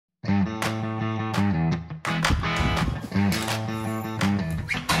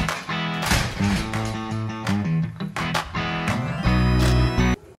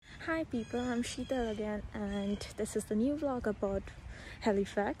people, I'm Sheetal again, and this is the new vlog about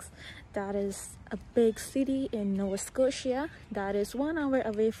Halifax. That is a big city in Nova Scotia that is 1 hour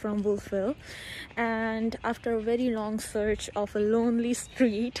away from Wolfville. And after a very long search of a lonely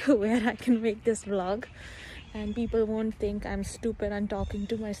street where I can make this vlog and people won't think I'm stupid and talking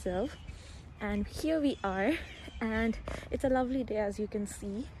to myself, and here we are, and it's a lovely day. As you can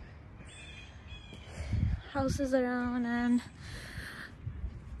see, houses around, and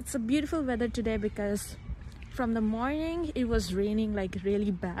it's a beautiful weather today because from the morning it was raining like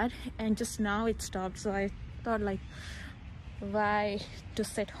really bad, and just now it stopped. So I thought, like, why to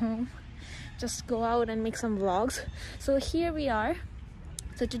sit home, just go out and make some vlogs. So here we are.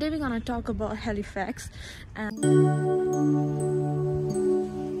 So today we're gonna talk about Halifax. And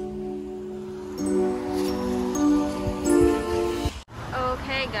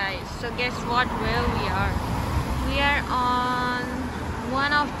okay guys, so guess what, where we are? We are on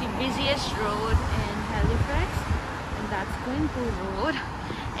one of the busiest road in Halifax, and that's Quinpool Road.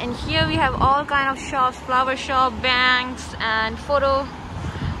 And here we have all kind of shops, flower shop, banks, and photo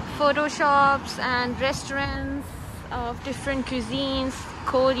shops and restaurants of different cuisines,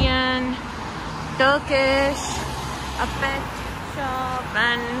 Korean, Turkish, a pet shop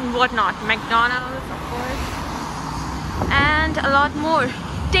and whatnot, McDonald's of course, and a lot more.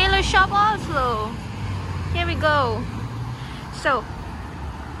 Tailor shop also. Here we go. So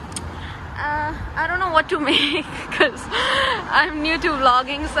I don't know what to make because I'm new to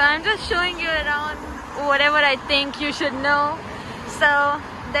vlogging, so I'm just showing you around whatever I think you should know. So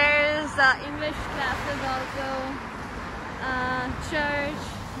there's English classes also, church.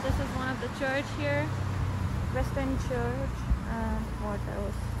 This is one of the church here, Western Church. And what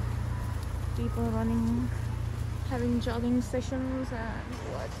else? People running, having jogging sessions, and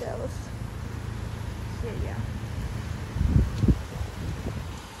what else? Yeah.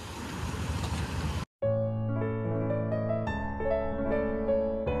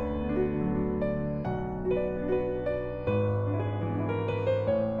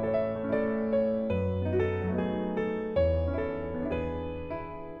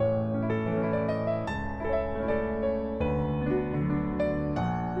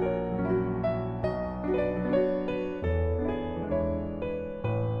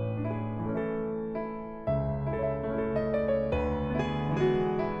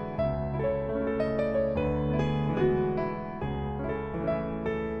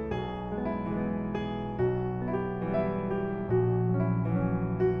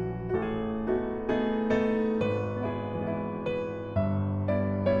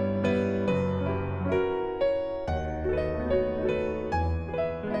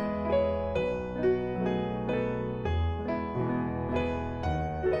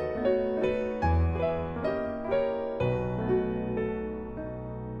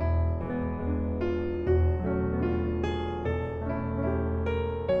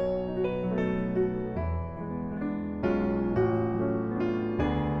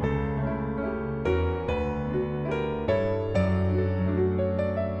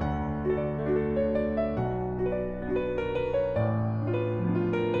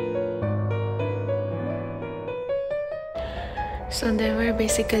 So there were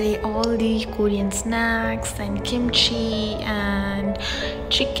basically all the Korean snacks and kimchi and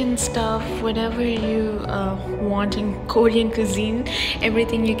chicken stuff, whatever you want in Korean cuisine,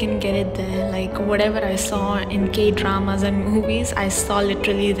 everything you can get it there. Like whatever I saw in K-dramas and movies, I saw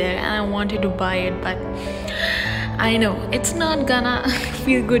literally there, and I wanted to buy it, but I know it's not gonna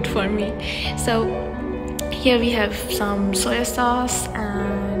feel good for me. So here we have some soy sauce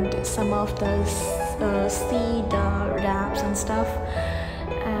and some of the seed wraps and stuff,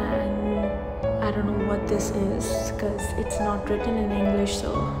 and I don't know what this is because it's not written in English,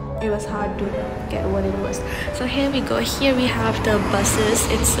 so it was hard to get what it was. So here we go. Here we have the buses.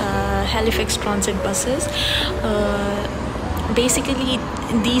 It's Halifax transit buses. Basically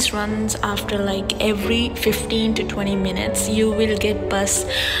these runs after like every 15 to 20 minutes. You will get bus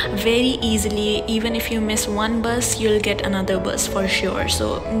very easily. Even if you miss one bus, you'll get another bus for sure,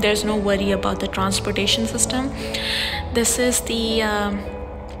 so there's no worry about the transportation system. This is the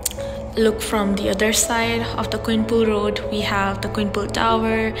look from the other side of the Quinpool Road. We have the Quinpool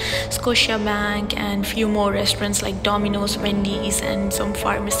Tower, Scotia Bank, and few more restaurants like Domino's, Wendy's, and some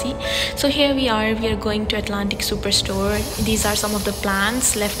pharmacy. So here we are going to Atlantic Superstore. These are some of the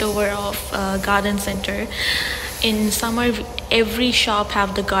plants left over of garden center. In summer, every shop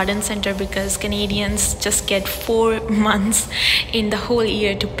have the garden center because Canadians just get 4 months in the whole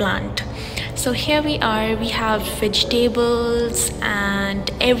year to plant. So here we are, we have vegetables and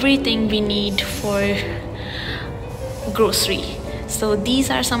everything we need for grocery. So these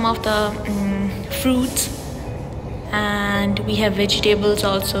are some of the fruits, and we have vegetables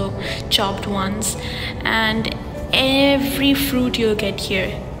also, chopped ones, and every fruit you'll get here: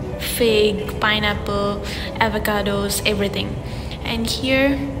 fig, pineapple, avocados, everything. And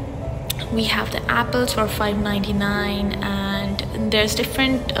here we have the apples for $5.99, and there's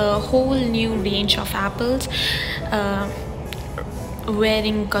different whole new range of apples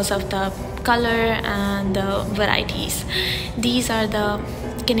varying because of the color and the varieties. These are the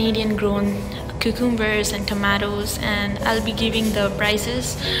Canadian grown cucumbers and tomatoes, and I'll be giving the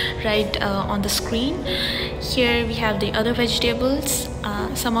prices right on the screen. Here we have the other vegetables.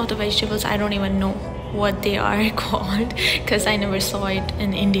 Some of the vegetables I don't even know what they are called because I never saw it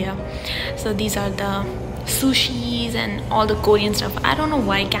in India. So these are the sushis and all the Korean stuff. I don't know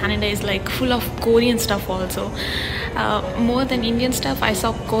why Canada is like full of Korean stuff also. More than Indian stuff, I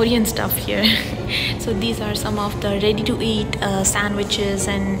saw Korean stuff here. So these are some of the ready to eat sandwiches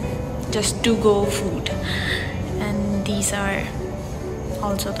and just to go food, and these are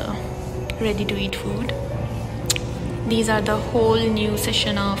also the ready to eat food. These are the whole new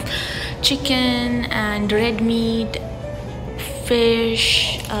session of chicken and red meat,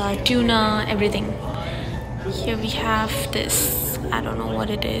 fish, tuna, everything. Here we have this, I don't know what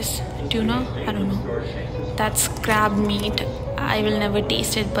it is, tuna, I don't know, that's crab meat. I will never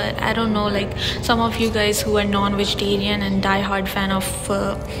taste it, but I don't know, like some of you guys who are non-vegetarian and die-hard fan of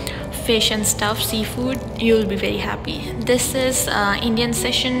fish and stuff, seafood, you'll be very happy. This is Indian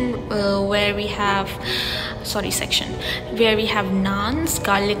session where we have section where we have naans,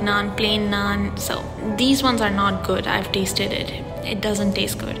 garlic naan, plain naan. So these ones are not good. I've tasted it, it doesn't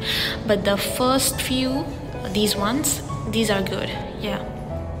taste good, but the first few, these ones, these are good. Yeah,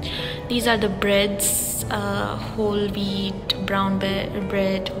 these are the breads, whole wheat, brown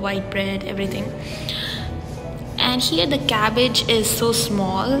bread, white bread, everything. And here the cabbage is so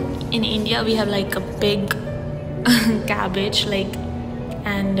small. In India we have like a big cabbage, like,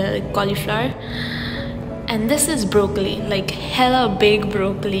 and cauliflower. And this is broccoli, like hella big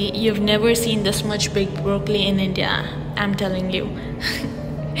broccoli. You've never seen this much big broccoli in India, I'm telling you.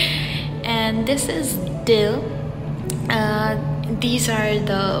 And this is dill. These are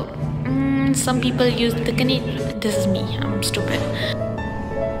the some people use the Canadian. This is me, I'm stupid.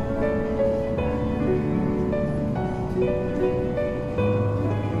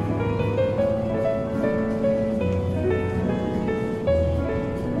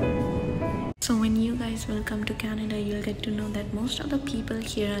 So when you guys will come to Canada, you'll get to know that most of the people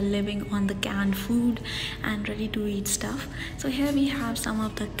here are living on the canned food and ready to eat stuff. So here we have some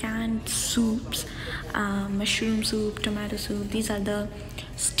of the canned soups, mushroom soup, tomato soup. These are the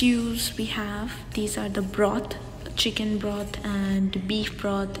stews we have. These are the broth, chicken broth and beef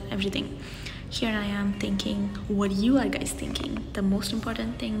broth, everything. Here I am thinking, what you are guys thinking? The most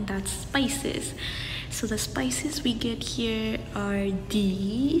important thing, that's spices. So the spices we get here are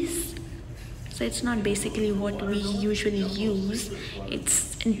these. So it's not basically what we usually use,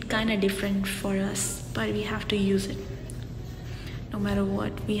 it's kind of different for us, but we have to use it no matter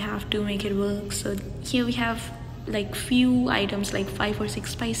what. We have to make it work. So here we have like few items, like 5 or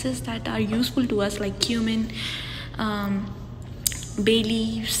 6 spices that are useful to us, like cumin, bay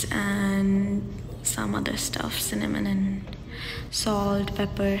leaves and some other stuff, cinnamon and salt,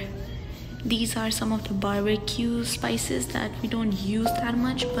 pepper. These are some of the barbecue spices that we don't use that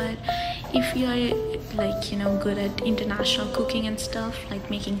much, but if you are like, you know, good at international cooking and stuff, like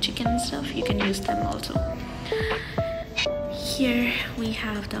making chicken and stuff, you can use them also. Here we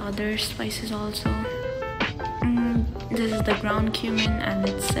have the other spices also. This is the ground cumin and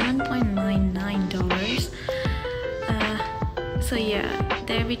it's $7.99. So yeah,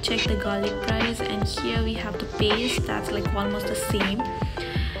 there we check the garlic price, and here we have the paste that's like almost the same.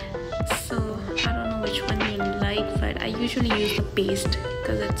 So I don't know which one you like, but I usually use the paste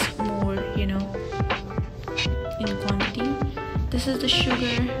because it's more, you know, in quantity. This is the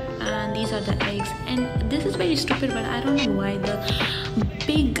sugar and these are the eggs. And this is very stupid, but I don't know why the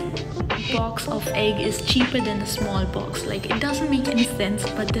big box of egg is cheaper than the small box. Like, it doesn't make any sense,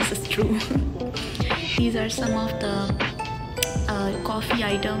 but this is true. These are some of the coffee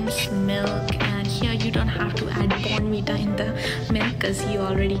items, milk, and here you don't have to add Bournvita in the milk because you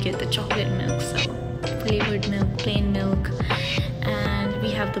already get the chocolate milk. So flavored milk, plain milk, and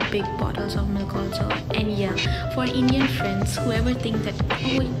we have the big bottles of milk also. And yeah, for Indian friends, whoever think that,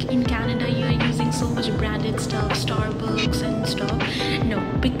 oh, in Canada you are using so much branded stuff, Starbucks and stuff, no,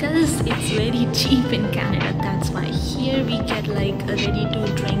 because it's very cheap in Canada, that's why. Here we get like ready to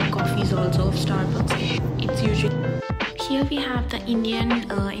drink coffees also of Starbucks. It's usually. Here we have the Indian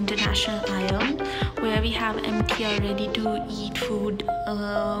International Aisle, where here we have MTR ready to eat food.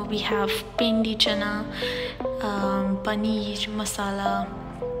 We have pindi chana, paneer masala,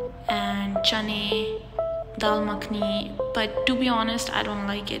 and chane, dal makhni. But to be honest, I don't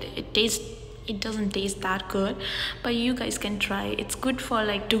like it. It doesn't taste that good, but you guys can try. It's good for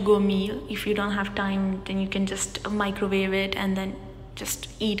like to-go meal. If you don't have time, then you can just microwave it and then just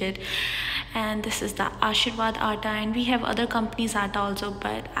eat it. And this is the Ashirwad atta, and we have other companies atta also,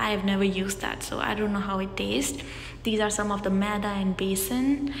 but I have never used that, so I don't know how it tastes. These are some of the maida and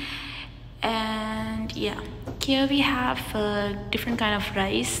besan. And yeah, here we have different kind of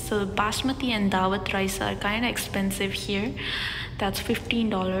rice. So basmati and dawat rice are kind of expensive here. That's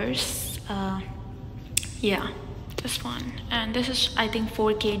 $15. Yeah, this one, and this is I think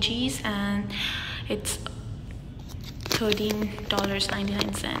 4 kgs, and it's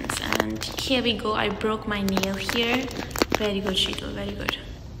 $13.99. And here we go, I broke my nail here. Very good, Sheetal, very good.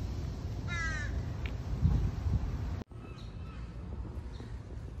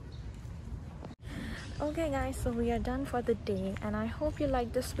 Okay guys, so we are done for the day, and I hope you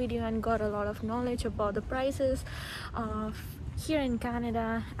liked this video and got a lot of knowledge about the prices of here in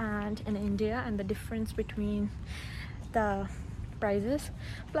Canada and in India, and the difference between the prices.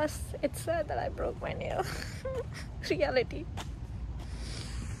 Plus it's sad that I broke my nail. Reality.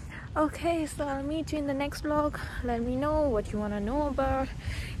 Okay, so I'll meet you in the next vlog. Let me know what you want to know about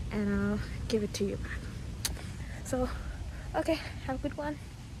and I'll give it to you back. So okay, have a good one.